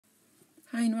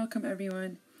Hi and welcome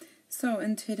everyone. So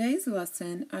in today's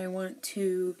lesson, I want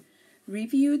to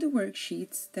review the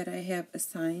worksheets that I have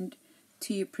assigned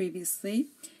to you previously.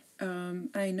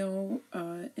 I know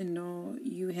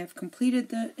you have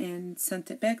completed it and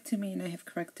sent it back to me and I have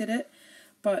corrected it.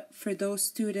 But for those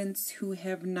students who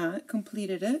have not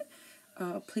completed it,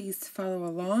 please follow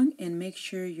along and make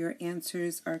sure your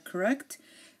answers are correct.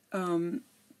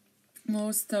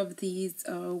 Most of these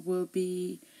will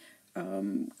be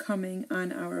coming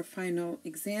on our final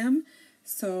exam.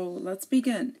 So let's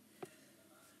begin.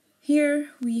 Here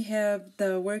we have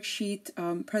the worksheet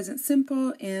present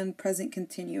simple and present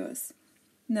continuous.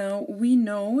 Now we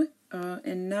know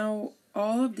and now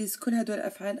all of these كل هدول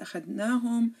الأفعال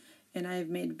أخذناهم and I've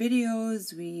made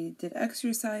videos, we did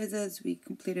exercises, we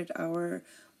completed our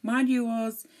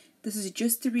modules. This is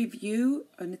just a review.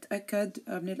 نتأكد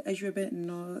من الأجوبة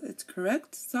إنه it's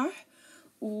correct صح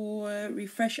or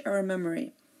refresh our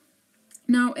memory.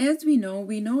 Now, as we know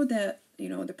that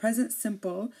the present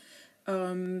simple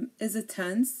is a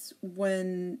tense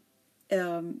when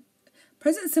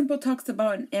present simple talks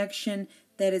about an action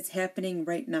that is happening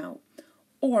right now,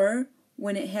 or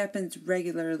when it happens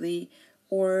regularly,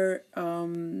 or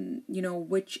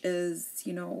which is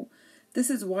this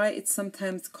is why it's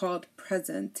sometimes called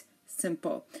present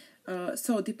simple.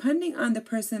 So depending on the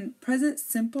person, present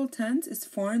simple tense is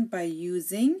formed by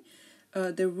using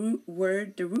the root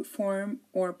word, the root form,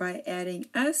 or by adding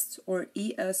s or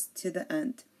es to the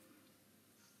end.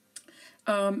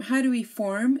 How do we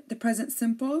form the present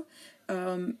simple?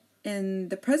 In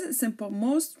the present simple,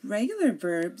 most regular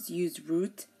verbs use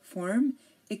root form,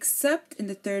 except in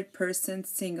the third person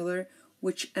singular,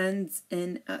 which ends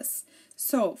in s.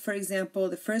 So, for example,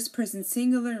 the first person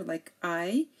singular, like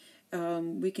I,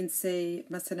 we can say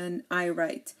مثلا I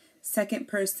write. Second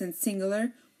person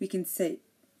singular, we can say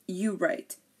you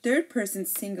write. Third person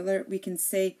singular, we can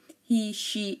say he,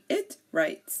 she, it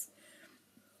writes.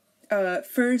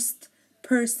 First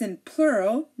person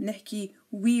plural, نحكي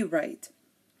we write.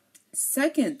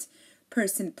 Second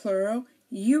person plural,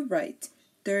 you write.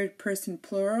 Third person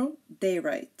plural, they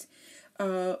write.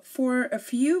 For a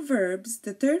few verbs,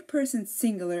 the third person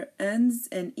singular ends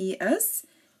in es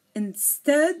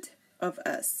instead of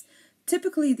s.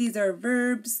 Typically, these are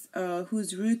verbs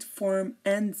whose root form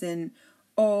ends in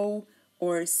o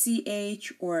or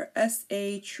ch or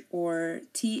sh or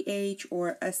th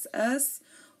or ss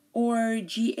or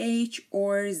gh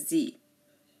or z.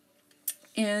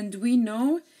 And we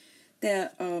know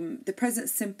that the present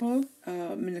simple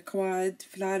من القواعد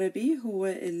في العربي هو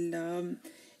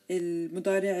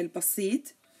المضارع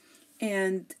البسيط.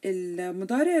 And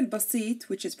المضارع البسيط,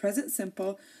 which is present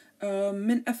simple,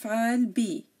 من أفعال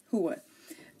be هو.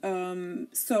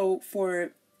 So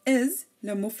for is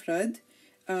لمفرد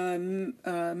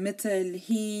مثل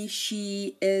he,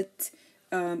 she, it,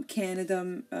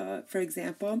 Canada, for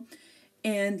example.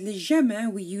 And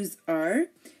للجمع we use are.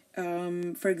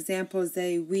 For example,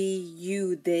 they, we,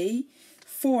 you, they.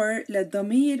 For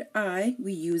للضمير I,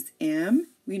 we use am.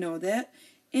 We know that.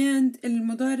 And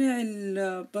المضارع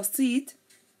البسيط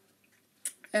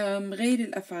غير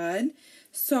الأفعال.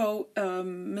 So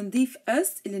منضيف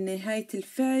اس لنهاية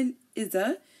الفعل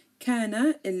إذا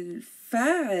كان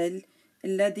الفاعل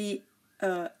الذي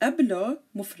قبله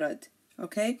مفرد.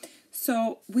 Okay,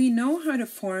 so we know how to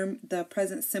form the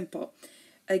present simple.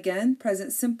 Again,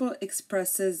 present simple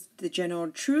expresses the general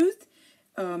truth,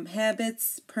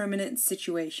 habits, permanent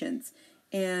situations.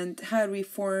 And how do we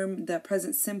form the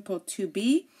present simple to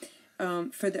be?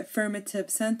 For the affirmative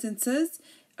sentences,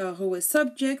 who is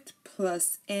subject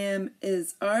plus am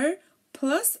is are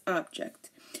plus object.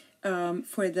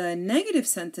 For the negative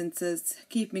sentences,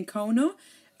 كيف بنكونه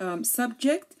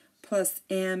subject plus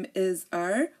am is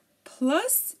are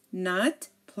plus not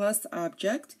plus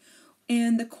object.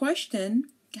 And the question,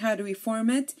 how do we form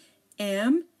it?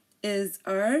 Am is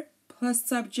are plus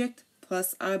subject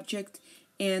plus object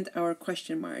and our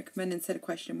question mark. ما ننسى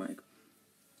question mark.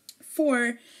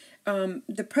 For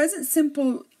the present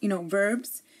simple,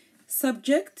 verbs,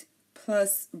 subject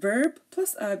plus verb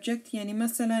plus object. يعني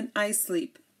مثلا I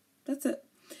sleep. That's it.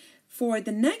 For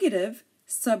the negative,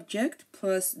 subject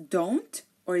plus don't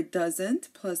or doesn't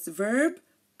plus verb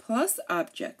plus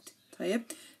object. طيب.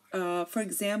 For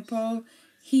example,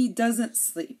 he doesn't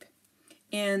sleep.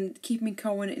 And keep me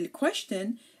going in the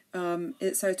question,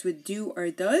 it starts with do or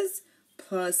does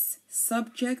plus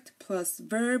subject plus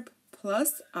verb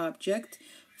plus object.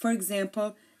 For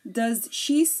example, does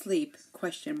she sleep?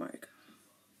 Question mark.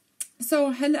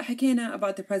 So هلا حكينا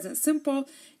about the present simple.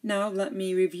 Now let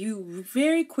me review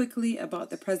very quickly about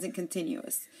the present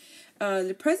continuous.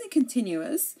 The present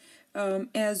continuous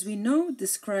as we know,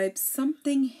 describes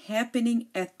something happening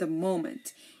at the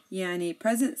moment. يعني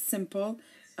present simple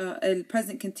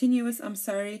present continuous I'm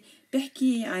sorry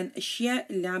بحكي عن أشياء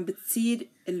اللي عم بتصير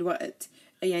الوقت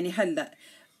يعني هلأ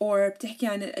or بتحكي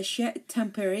عن الأشياء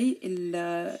temporary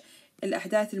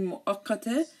الأحداث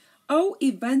المؤقتة أو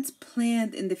events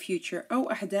planned in the future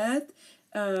أو أحداث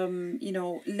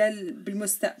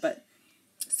بالمستقبل.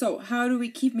 So how do we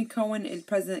keep مكون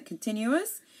present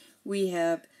continuous? We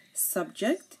have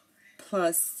subject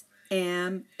plus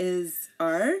am, is,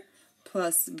 are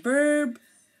plus verb,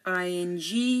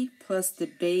 ing plus the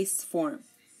base form.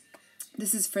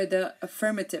 This is for the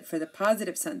affirmative, for the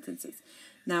positive sentences.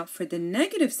 Now for the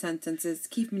negative sentences,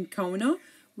 كيف بنكونه?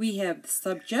 We have the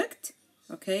subject,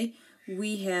 okay?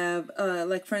 We have,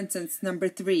 like for instance, number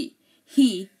 3,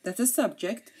 he, that's a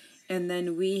subject, and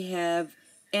then we have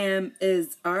am,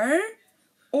 is, are,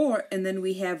 or, and then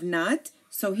we have not.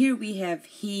 So here we have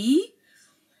he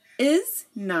is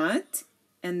not,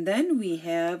 and then we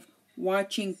have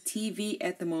watching TV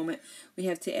at the moment. We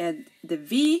have to add the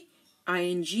V,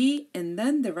 ing, and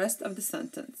then the rest of the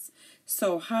sentence.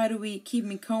 So how do we keep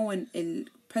مكون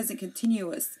present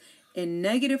continuous in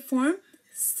negative form?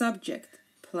 Subject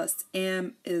plus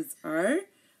am, is, are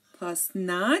plus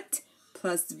not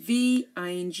plus V,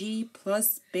 ing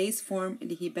plus base form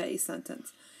اللي هي باقي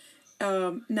sentence.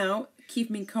 Now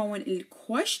كيف بنكون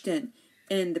الquestion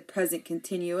in the present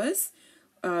continuous.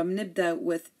 نبدأ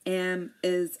with am,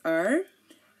 is, are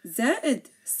زائد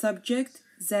subject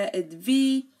زائد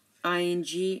V,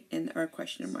 ing and our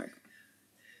question mark.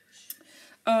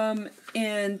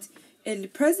 And in the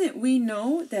present, we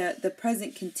know that the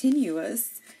present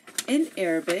continuous in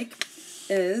Arabic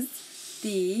is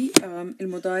the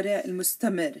المضارع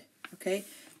المستمر. Okay,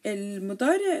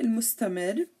 المضارع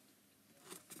المستمر.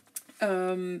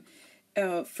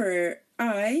 For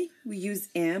I, we use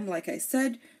am, like I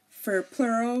said. For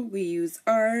plural, we use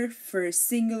are. For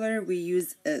singular, we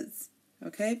use is.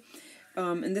 Okay,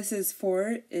 and this is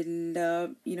for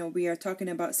we are talking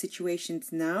about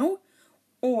situations now,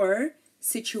 or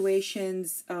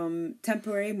situations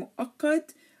temporary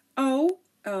مؤقت أو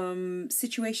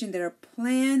situations that are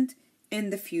planned in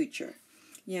the future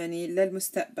يعني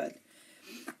للمستقبل.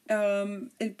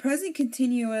 The present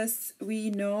continuous we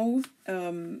know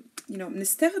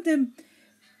بنستخدم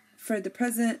for the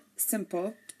present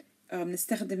simple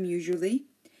بنستخدم usually,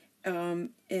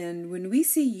 and when we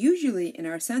see usually in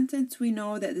our sentence we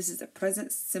know that this is a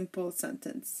present simple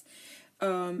sentence.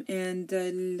 And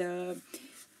the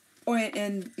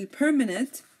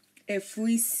permanent, if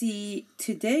we see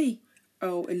today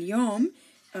أو اليوم,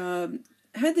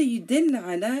 هذا يدل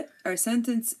على our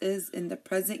sentence is in the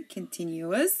present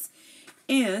continuous,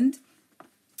 and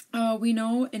we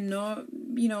know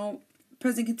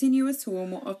present continuous هو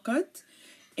مؤقت,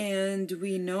 and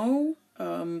we know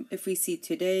if we see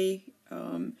today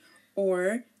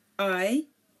or I,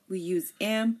 we use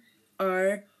am,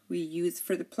 are, we use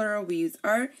for the plural, we use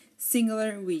are,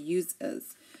 singular, we use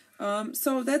is.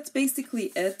 So that's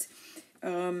basically it.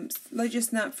 Let's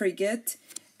just not forget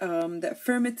the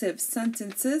affirmative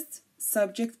sentences,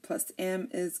 subject plus am,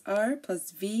 is, are,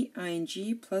 plus V,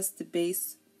 ing, plus the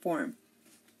base form.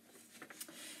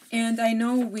 And I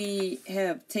know we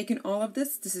have taken all of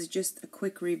this. This is just a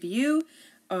quick review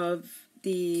of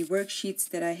the worksheets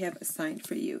that I have assigned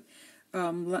for you.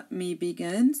 Let me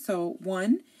begin. So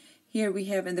 1, here we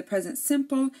have in the present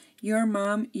simple, your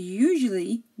mom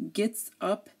usually gets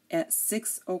up at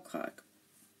 6 o'clock.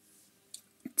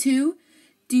 2,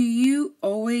 do you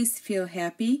always feel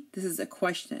happy? This is a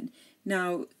question.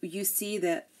 Now you see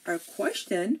that our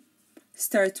question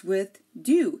starts with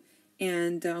do,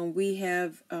 and we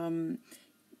have in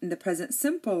the present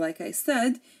simple, like I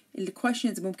said, the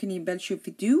questions ممكن يبلشوا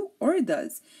في do or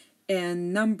does.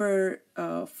 And number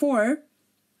 2,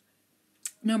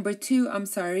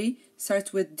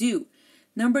 starts with do.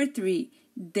 Number 3,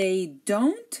 they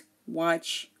don't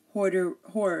watch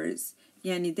horrors.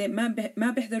 يعني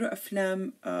ما بيحضروا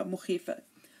أفلام مخيفة.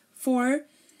 4,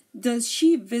 does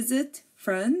she visit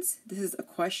friends? This is a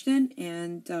question,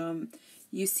 and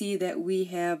you see that we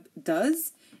have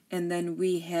does, and then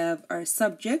we have our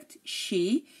subject,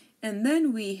 she, and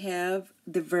then we have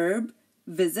the verb,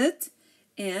 visit,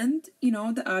 and,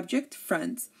 the object,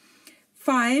 friends.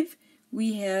 5,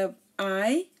 we have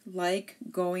I like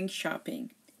going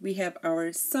shopping. We have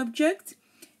our subject,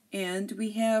 and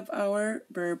we have our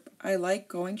verb, I like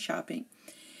going shopping.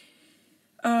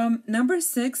 Number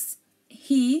 6,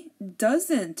 he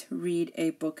doesn't read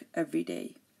a book every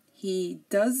day. He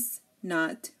does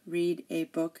not read a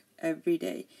book every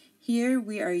day. Here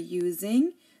we are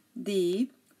using the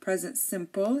present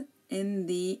simple in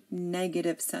the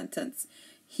negative sentence.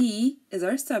 He is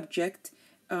our subject,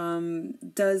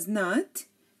 does not,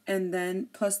 and then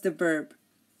plus the verb.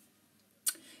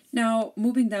 Now,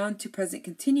 moving down to present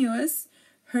continuous,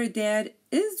 her dad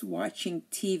is watching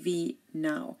TV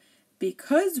now.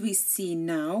 Because we see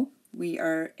now, we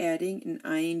are adding an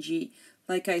ing.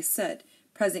 Like I said,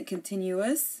 present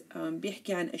continuous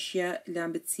بيحكي عن أشياء اللي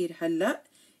عم بتصير هلأ,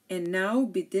 and now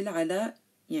بيدل على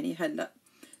يعني هلأ.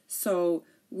 So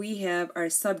we have our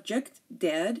subject,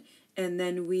 dad, and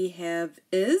then we have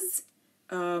is,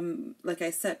 like I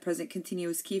said, present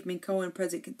continuous, كيف بنكون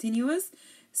present continuous,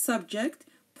 subject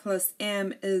plus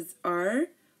am is are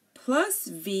plus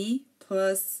v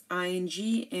plus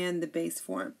ing and the base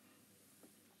form.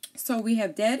 So we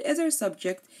have dad as our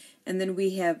subject, and then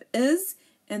we have is,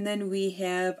 and then we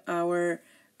have our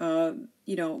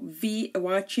v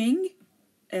watching,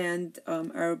 and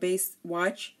our base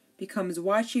watch becomes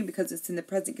watching because it's in the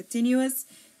present continuous,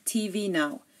 TV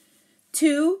now.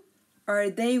 2, are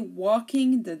they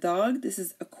walking the dog? This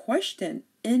is a question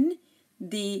in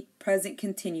the present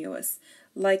continuous.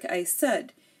 Like I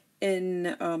said,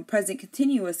 in present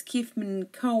continuous كيف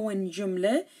بنكون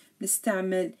جملة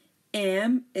نستعمل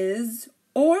am, is,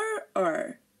 or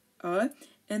are,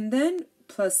 and then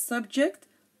plus subject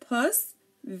plus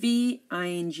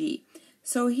ing.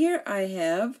 So here I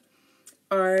have,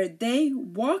 are they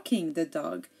walking the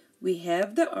dog? We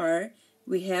have the are,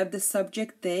 we have the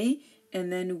subject they,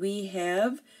 and then we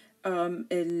have a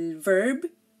verb,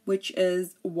 which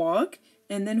is walk,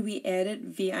 and then we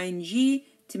added ving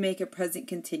to make a present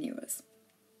continuous.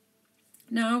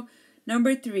 Now,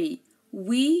 number 3,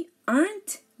 we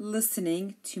aren't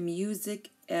listening to music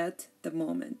at the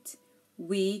moment.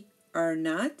 We are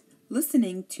not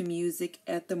listening to music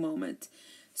at the moment.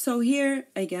 So here,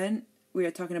 again, we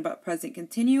are talking about present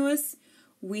continuous.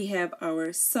 We have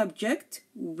our subject,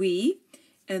 we,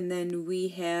 and then we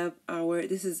have our,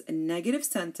 this is a negative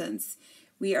sentence.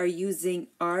 We are using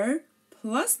are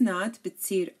plus not,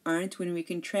 بتصير aren't when we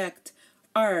contract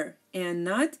are and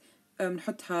not.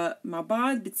 نحطها مع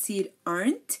بعض بتصير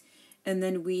aren't. And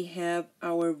then we have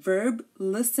our verb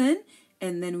listen,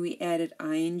 and then we added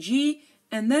ing,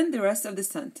 and then the rest of the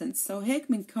sentence. So هيك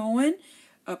بنكون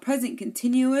a present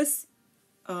continuous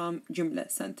جملة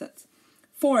sentence.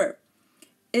 4,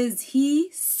 is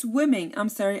he swimming? I'm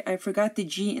sorry, I forgot the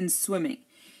G in swimming.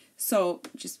 So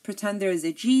just pretend there is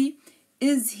a G.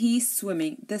 Is he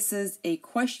swimming? This is a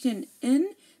question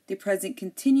in the present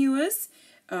continuous.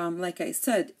 Like I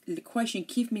said, الquestion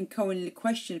كيف بنكون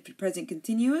الquestion في present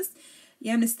continuous؟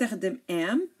 يا بنستخدم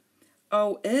am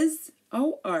أو is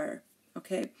أو are.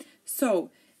 Okay, so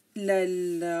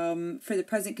for the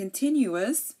present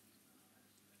continuous,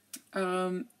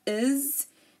 is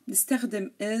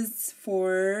بنستخدم is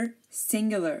for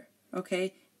singular.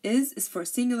 Okay, is for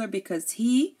singular because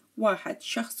he واحد,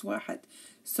 شخص واحد.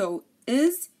 So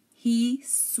is he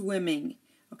swimming?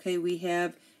 Okay, we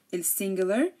have el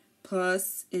singular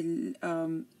plus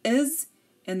is,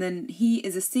 and then he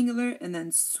is a singular, and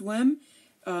then swim,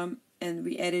 and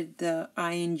we added the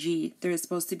ing. There is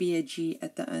supposed to be a G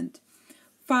at the end.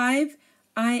 5,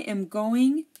 I am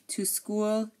going to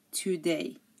school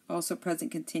today. Also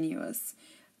present continuous.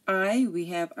 We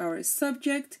have our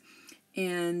subject,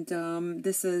 and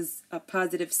this is a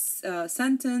positive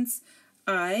sentence.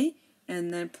 I,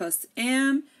 and then plus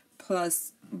am,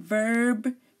 plus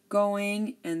verb,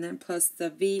 going, and then plus the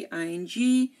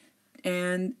ving,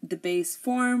 and the base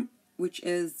form, which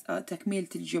is تكملة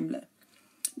الجملة.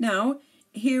 Now,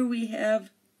 here we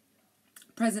have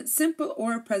present simple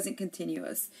or present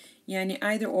continuous. يعني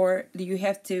either or, you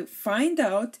have to find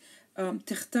out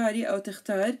تختاري أو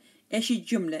تختار إيش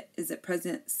الجملة. Is it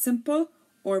present simple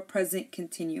or present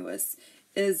continuous?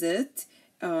 Is it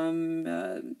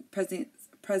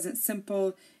present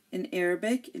simple in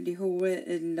Arabic اللي هو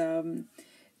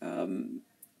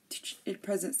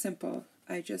present simple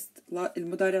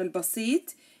المضارع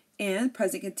البسيط, and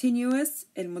present continuous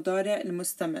المضارع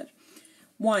المستمر.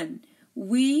 1,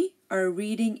 we are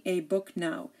reading a book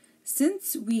now.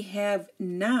 Since we have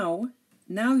now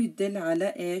يدل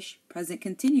على إيش؟ present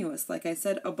continuous, like I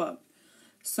said above.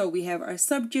 So we have our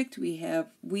subject, we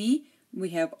have we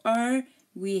have are,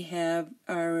 we have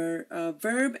our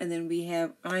verb, and then we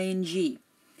have ing.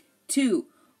 2,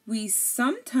 we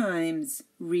sometimes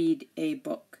read a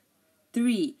book.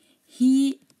 3,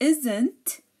 he is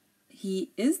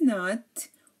not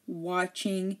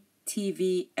watching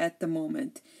TV at the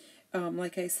moment.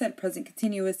 Like I said, present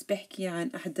continuous بحكي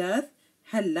عن أحداث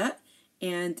هلأ,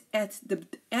 and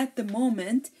at the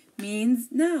moment means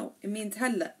now. It means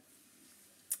هلأ.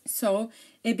 So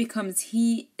it becomes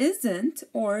he isn't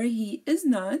or he is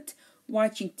not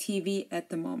watching TV at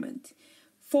the moment.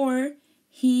 4,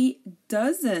 he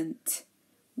doesn't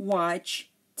watch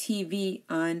TV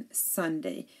on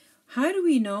Sunday. How do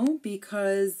we know?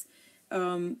 Because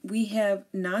we have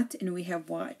not and we have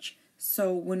watch.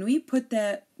 So when we put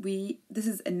that, this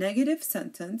is a negative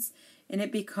sentence, and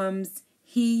it becomes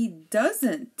he does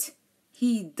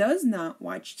not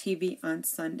watch TV on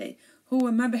Sunday.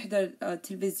 هو ما بيحضر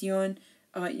تلفزيون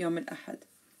يوم الأحد.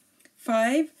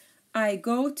 5, I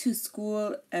go to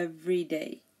school every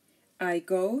day. I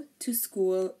go to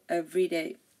school every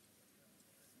day.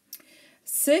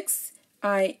 6,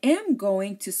 I am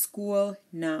going to school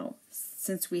now.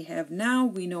 Since we have now,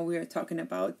 we know we are talking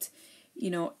about,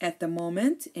 at the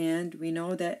moment, and we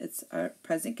know that it's a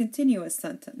present continuous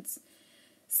sentence.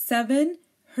 7,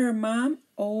 her mom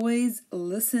always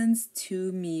listens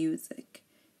to music.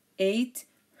 8,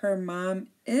 her mom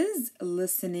is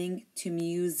listening to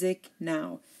music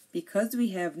now. Because we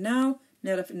have now,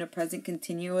 not in the present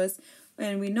continuous,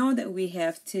 and we know that we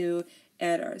have to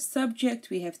add our subject,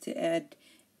 we have to add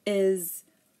is,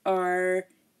 are,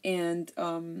 and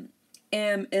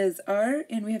am, is, are,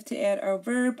 and we have to add our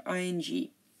verb, ing.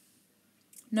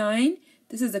 9,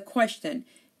 this is a question.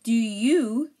 Do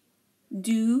you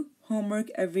do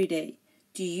homework every day?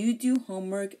 Do you do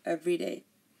homework every day?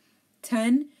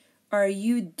 10, are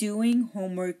you doing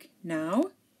homework now?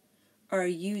 Are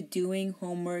you doing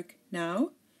homework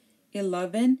now?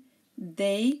 11,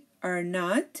 they are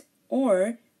not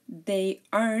or they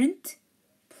aren't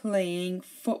playing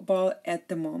football at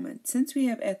the moment. Since we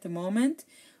have at the moment,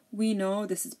 we know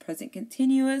this is present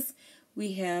continuous.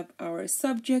 We have our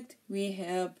subject. We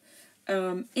have,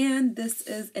 and this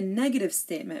is a negative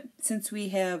statement. Since we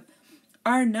have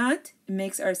are not, it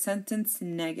makes our sentence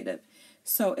negative.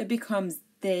 So it becomes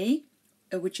they,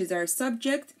 which is our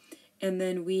subject, and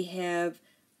then we have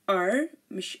are,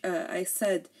 I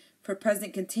said for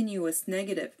present continuous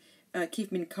negative, كيف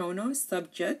بنكونه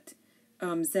subject,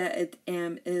 زائد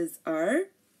am, is, are,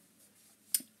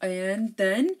 and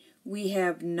then we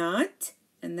have not,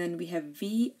 and then we have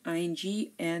v,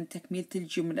 ing, and تكملة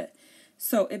الجملة.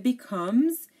 So it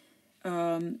becomes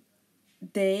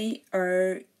they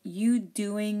are you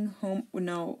doing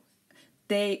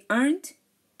they aren't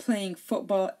playing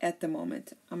football at the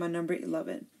moment. I'm on number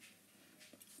 11.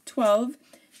 12,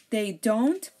 they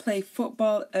don't play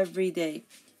football every day.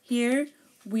 Here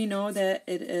we know that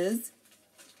it is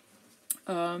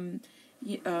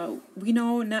we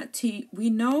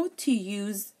know to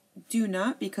use do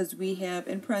not because we have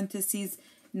in parentheses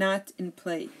not in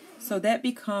play. So that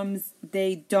becomes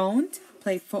they don't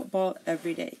play football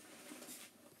every day.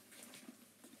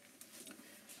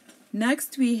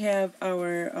 Next we have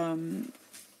our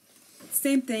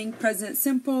same thing, present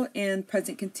simple and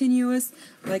present continuous.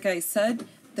 Like I said,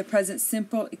 the present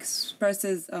simple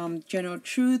expresses general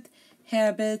truth,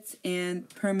 habits, and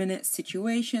permanent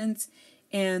situations.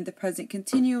 And the present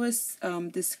continuous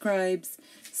describes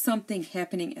something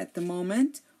happening at the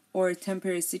moment, or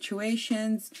temporary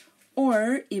situations,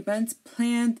 or events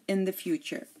planned in the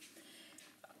future.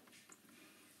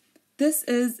 This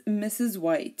is Mrs.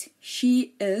 White.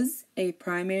 She is a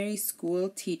primary school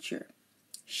teacher.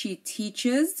 She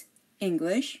teaches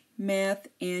English, math,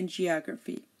 and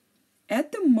geography.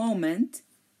 At the moment,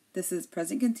 this is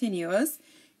present continuous,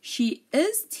 she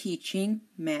is teaching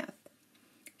math.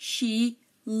 She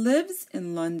lives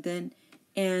in London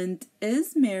and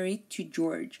is married to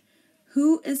George,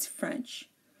 who is French.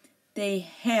 They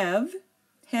have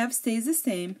stays the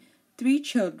same, 3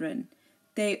 children.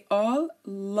 They all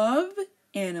love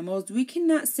animals. We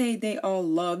cannot say they all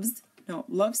loves. No,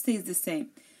 love stays the same.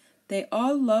 They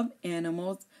all love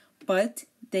animals, but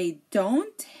they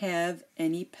don't have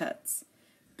any pets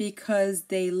because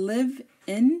they live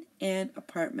in an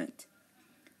apartment.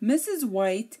 Mrs.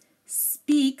 White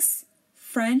speaks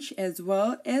French as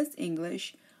well as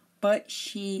English, but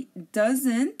she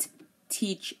doesn't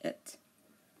teach it.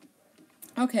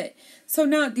 Okay, so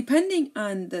now depending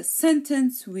on the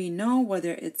sentence, we know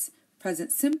whether it's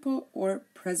present simple or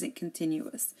present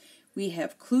continuous. We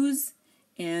have clues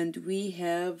and we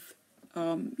have,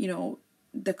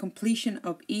 the completion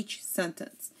of each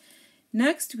sentence.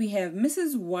 Next, we have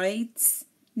Mrs. White's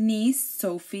niece,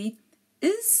 Sophie,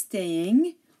 is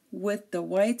staying with the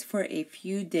Whites for a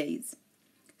few days.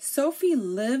 Sophie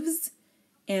lives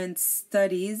and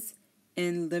studies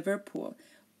in Liverpool,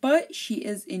 but she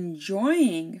is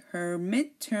enjoying her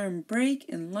midterm break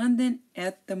in London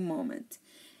at the moment.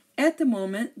 At the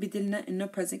moment, بدلنا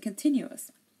إنه present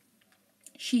continuous.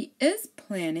 She is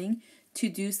planning to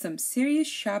do some serious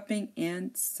shopping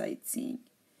and sightseeing.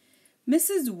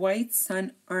 Mrs. White's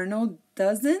son Arnold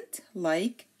doesn't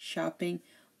like shopping,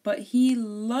 but he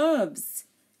loves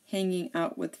hanging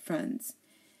out with friends.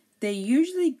 They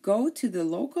usually go to the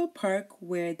local park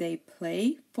where they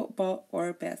play football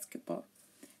or basketball.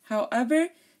 However,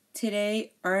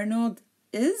 today Arnold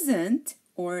isn't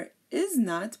or is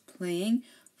not playing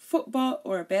football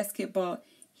or basketball.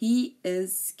 He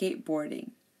is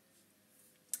skateboarding.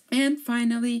 And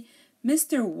finally,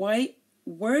 Mr. White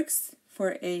works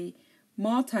for a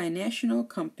multinational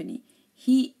company.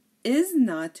 He is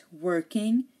not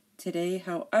working today,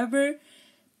 however,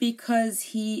 because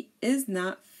he is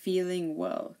not feeling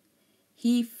well.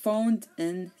 He phoned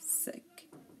in sick.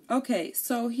 Okay,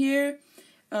 so here,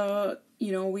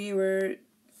 we were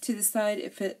to decide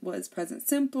if it was present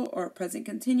simple or present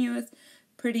continuous.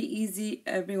 Pretty easy.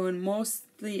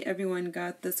 Mostly everyone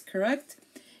got this correct.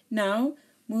 Now,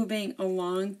 moving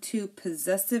along to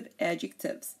possessive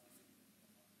adjectives.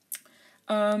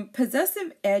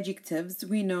 Possessive adjectives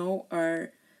we know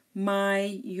are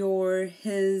my, your,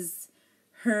 his,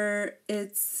 her,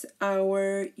 its,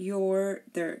 our, your,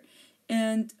 their.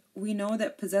 And we know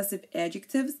that possessive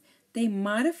adjectives, they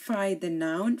modify the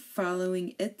noun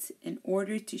following it in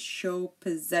order to show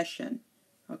possession.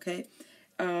 Okay?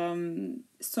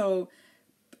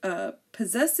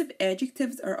 Possessive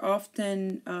adjectives are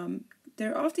often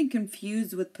they're often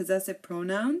confused with possessive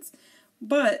pronouns,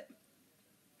 but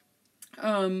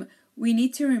we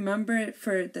need to remember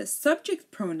for the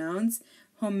subject pronouns,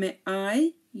 home,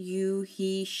 I, you,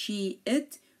 he, she,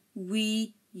 it,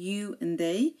 we, you, and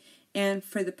they. And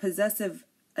for the possessive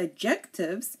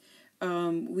adjectives,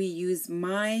 we use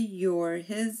my, your,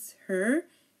 his, her,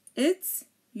 its,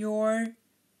 your,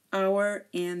 our,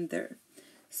 and their.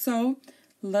 So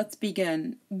let's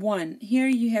begin. 1. Here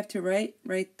you have to write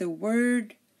the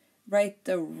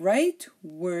right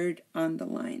word on the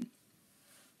line.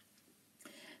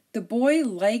 The boy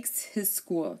likes his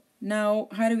school. Now,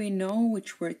 how do we know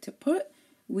which word to put?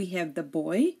 We have the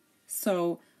boy.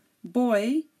 So,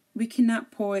 boy, we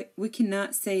cannot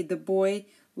say the boy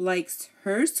likes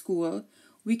her school.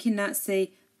 We cannot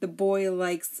say the boy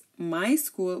likes my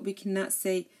school. We cannot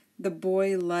say the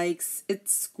boy likes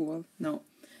its school. No.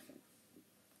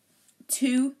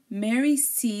 2. Mary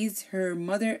sees her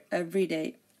mother every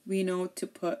day. We know to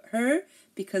put her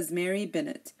because Mary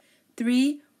Bennett.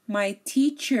 3. My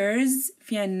teachers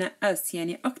في عنا us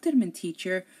يعني أكتر من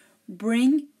teacher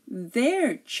bring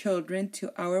their children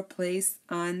to our place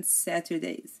on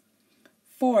Saturdays.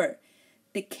 4.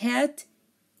 The cat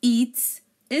eats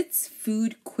its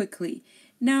food quickly.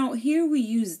 Now here we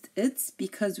used its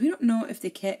because we don't know if the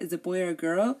cat is a boy or a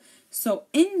girl. So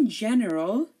in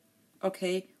general,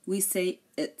 okay, we say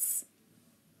its.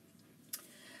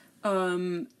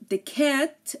 The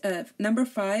cat, number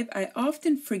 5, I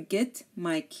often forget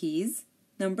my keys.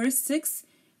 Number 6,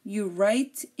 you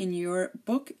write in your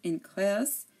book in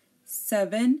class.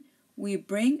 7, we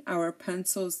bring our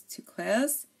pencils to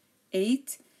class.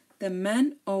 8, the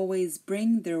men always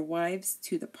bring their wives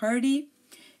to the party.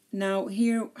 Now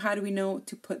here, how do we know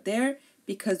to put there?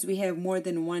 Because we have more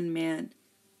than one man.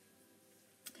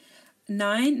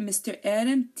 9, Mr.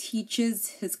 Adam teaches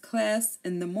his class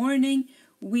in the morning.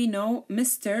 We know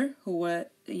Mr. هو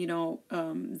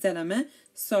زلمة,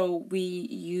 so we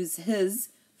use his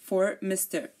for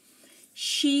Mr.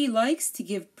 She likes to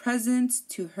give presents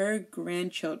to her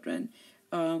grandchildren.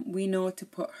 We know to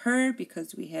put her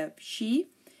because we have she.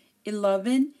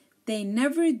 11, they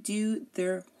never do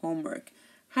their homework.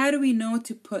 How do we know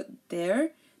to put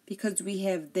there? Because we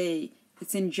have they.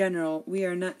 It's in general. We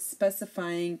are not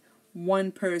specifying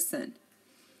one person.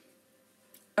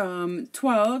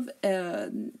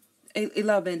 11,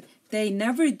 they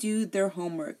never do their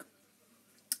homework.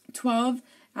 12,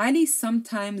 Ali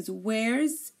sometimes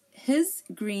wears his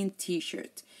green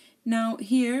t-shirt. Now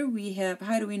here we have,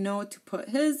 how do we know to put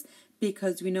his?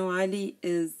 Because we know Ali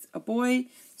is a boy,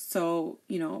 so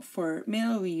for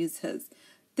male we use his.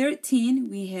 13,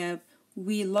 we have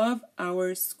we love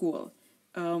our school.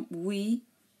 We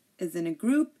is in a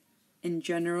group in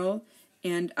general,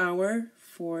 and our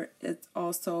for it's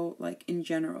also like in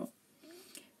general.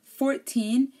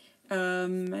 14,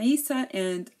 Isa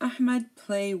and Ahmed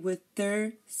play with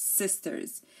their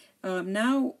sisters.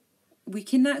 Now we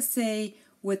cannot say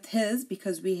with his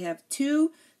because we have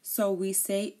two, so we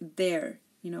say their,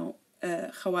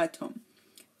 خواتهم.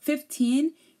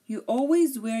 15, you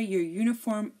always wear your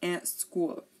uniform at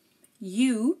school.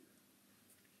 You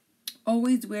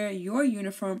always wear your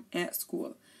uniform at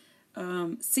school.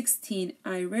 16,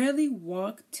 I rarely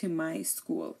walk to my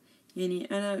school.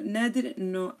 يعني أنا نادر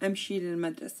إنه أمشي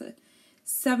للمدرسة.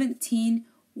 17,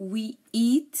 we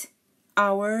eat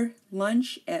our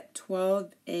lunch at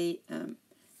 12 a.m.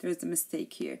 There's a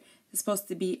mistake here. It's supposed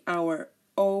to be our,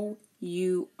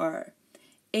 O-U-R.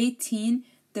 18,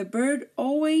 the bird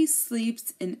always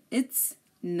sleeps in its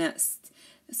nest.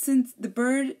 Since the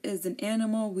bird is an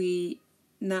animal, we're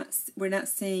not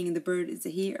saying the bird is a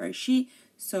he or a she,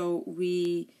 so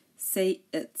we say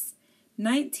it's.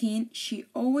 19, she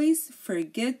always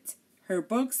forget her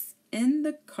books in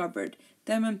the cupboard.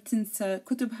 دايما بتنسى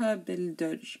كتبها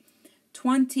بالدرج.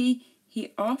 20,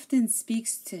 he often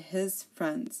speaks to his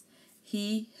friends.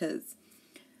 He, his.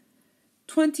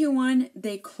 21,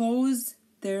 they close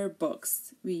their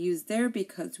books. We use their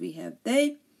because we have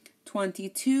they.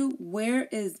 22, where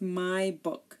is my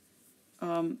book?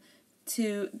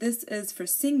 This is for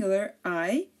singular,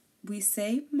 I. We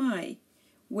say my.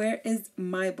 Where is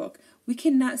my book? We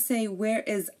cannot say where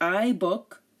is I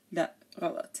book. لا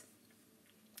غلط.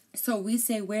 So we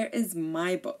say where is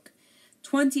my book?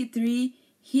 23,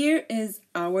 here is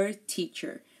our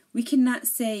teacher. We cannot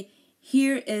say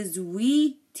here is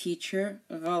we teacher.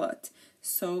 غلط.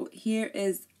 So here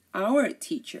is our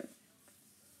teacher.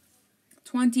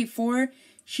 24,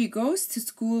 she goes to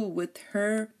school with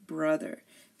her brother.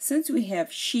 Since we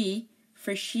have she,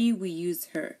 for she we use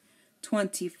her.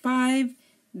 25,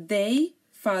 they,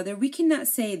 father. We cannot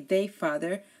say they,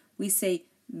 father. We say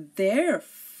their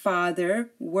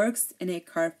father works in a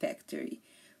car factory.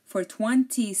 For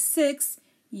 26,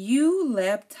 you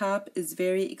laptop is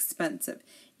very expensive.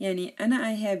 يعني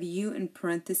I have you in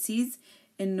parentheses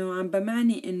إنه عم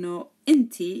بمعني إنه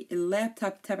أنتي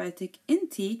اللابتوب تبعتك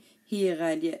أنتي هي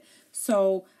غالية.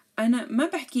 So أنا ما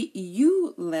بحكي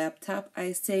you laptop,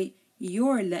 I say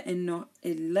your لأنه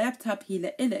اللابتوب هي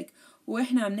لإلك.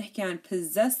 وإحنا عم نحكي عن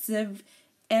possessive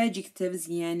adjectives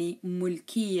يعني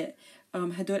ملكية.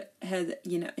 هدول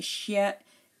أشياء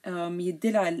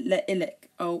يدل على لإلك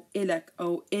أو إلك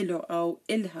أو إله أو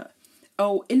إلها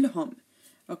أو إلهم.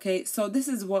 Okay, so this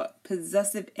is what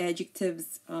possessive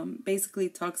adjectives basically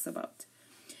talks about.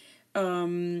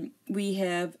 We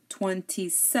have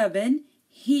 27.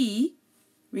 He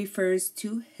refers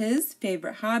to his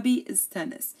favorite hobby is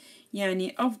tennis.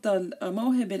 يعني أفضل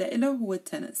موهبة له هو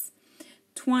التنس.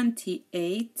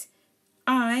 28.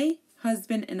 I,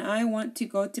 husband, and I want to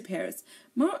go to Paris.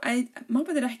 ما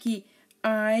بقدر أحكي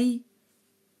I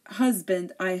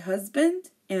husband,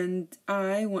 and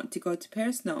I want to go to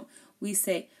Paris. No, we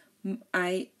say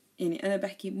يعني أنا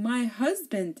بحكي my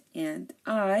husband and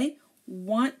I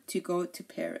want to go to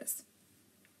Paris.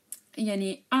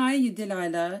 يعني I يدل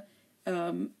على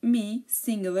me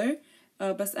singular,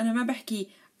 بس أنا ما بحكي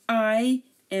I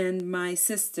and my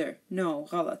sister. No,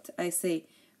 غلط. I say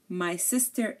my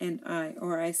sister and I,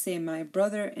 or I say my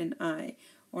brother and I,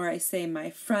 or I say my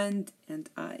friend and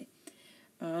I.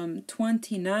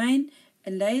 29.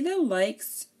 Layla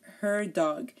likes her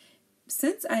dog.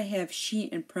 Since I have she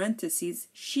in parentheses,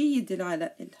 she يدل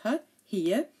على إلها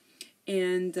هي,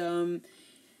 and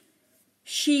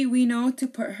she we know to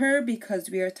put her because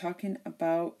we are talking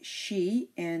about she,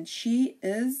 and she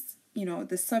is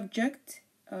the subject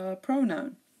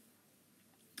pronoun.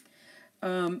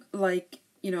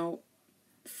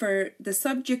 For the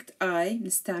subject I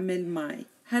نستعمل my.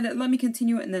 Let me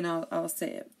continue and then I'll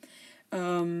say it.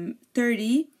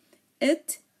 30.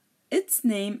 Its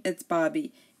name is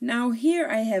Bobby. Now here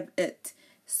I have it,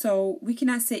 so we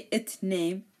cannot say its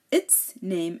name. Its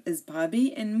name is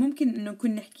Bobby, and ممكن إنه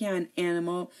نكون نحكي عن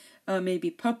animal,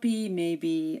 maybe puppy,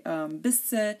 maybe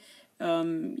بسة,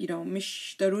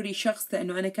 مش ضروري شخص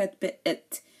لأنه أنا كاتبة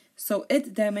it. So it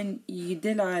دايما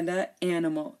يدل على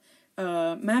animal.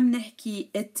 ما بنحكي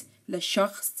it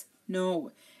لشخص.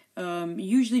 No.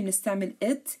 Usually بنستعمل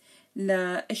it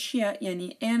لأشياء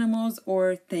يعني animals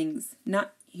or things,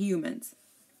 not humans.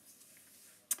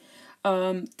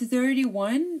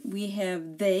 31, we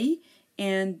have they,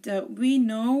 and we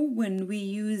know when we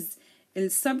use the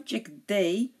subject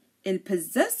they, the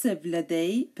possessive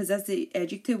لدي, possessive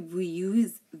adjective, we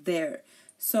use their.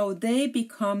 So they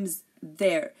becomes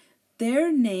their.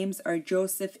 Their names are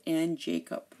Joseph and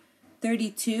Jacob.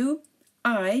 32,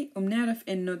 I, وبنعرف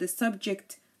إنه the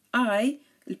subject I,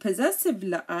 the possessive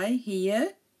لI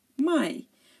هي my.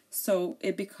 So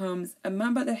it becomes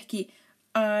ما بقدر أحكي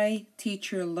I,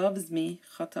 teacher, loves me.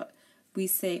 خطأ. We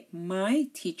say my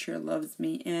teacher loves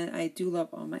me, and I do love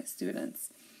all my students.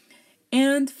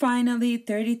 And finally,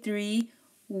 33,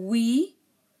 we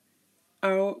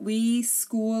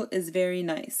school is very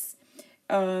nice.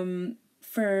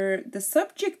 For the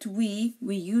subject we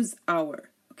use our.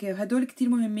 Okay, هدول كتير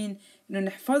مهمين إنه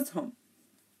نحفظهم.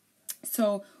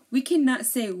 So we cannot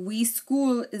say we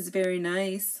school is very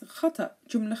nice. خطأ.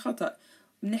 جملة خطأ.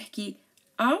 بنحكي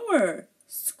our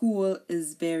school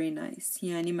is very nice.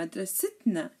 يعني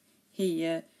مدرستنا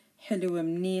هي حلوة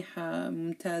منيحة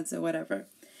ممتازة whatever.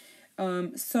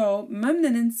 So ما بدنا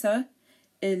ننسى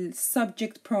ال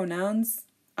subject pronouns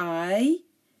I,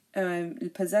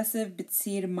 ال possessive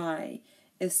بتصير my,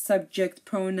 ال subject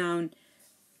pronoun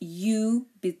you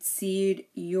بتصير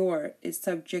your, ال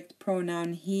subject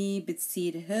pronoun he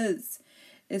بتصير his,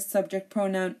 ال subject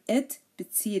pronoun it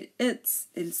بتصير its,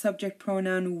 ال subject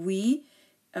pronoun we,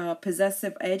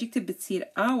 possessive adjective بتصير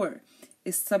our,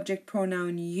 ال subject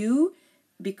pronoun you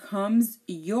becomes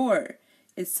your,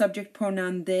 ال subject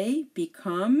pronoun they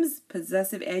becomes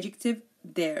possessive adjective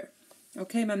their.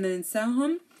 Okay, ما بدنا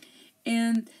ننساهم.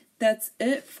 And that's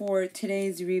it for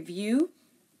today's review.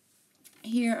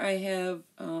 Here I have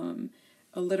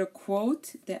a little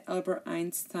quote that Albert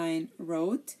Einstein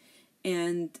wrote,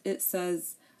 and it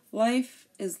says, life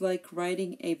is like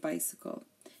riding a bicycle.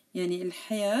 يعني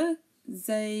الحياة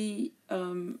زي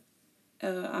عم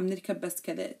نركب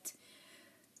بسكليت.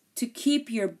 To keep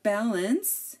your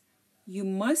balance, you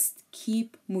must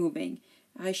keep moving.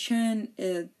 عشان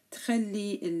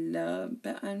تخلي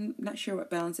I'm not sure what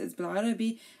balance is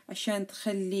بالعربي. عشان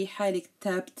تخلي حالك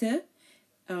ثابتة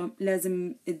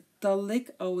لازم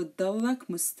تضلك أو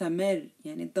تضلك مستمر.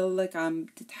 يعني تضلك عم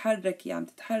تتحركي عم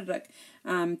تتحرك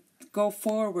go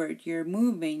forward, you're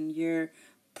moving, you're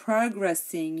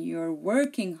progressing, you're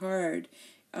working hard,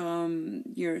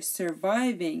 you're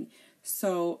surviving.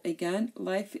 So again,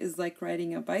 life is like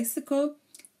riding a bicycle.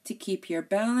 To keep your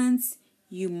balance,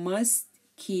 you must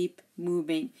keep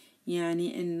moving.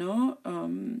 يعني إنه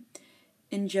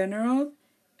in general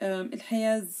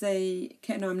الحياة زي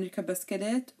كأنه عم نركب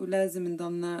بسكليت ولازم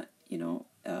نضلنا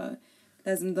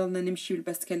لازم نضلنا نمشي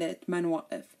بالبسكليت ما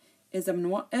نوقف. إذا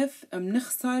بنوقف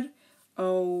بنخسر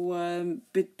أو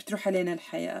بتروح علينا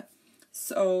الحياة.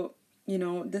 So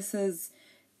this is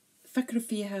فكروا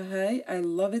فيها هاي. I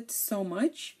love it so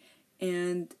much,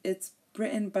 and it's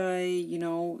written by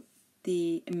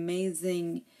the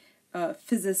amazing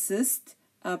physicist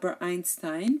Albert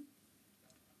Einstein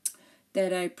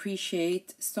that I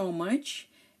appreciate so much.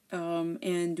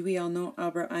 And we all know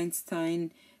Albert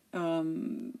Einstein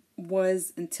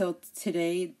was until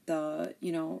today the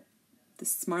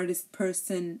smartest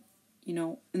person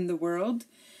in the world.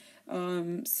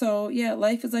 So yeah,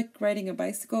 life is like riding a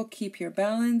bicycle. Keep your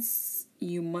balance.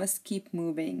 You must keep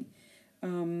moving.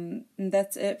 And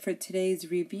that's it for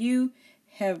today's review.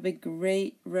 Have a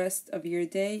great rest of your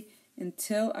day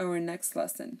until our next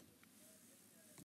lesson.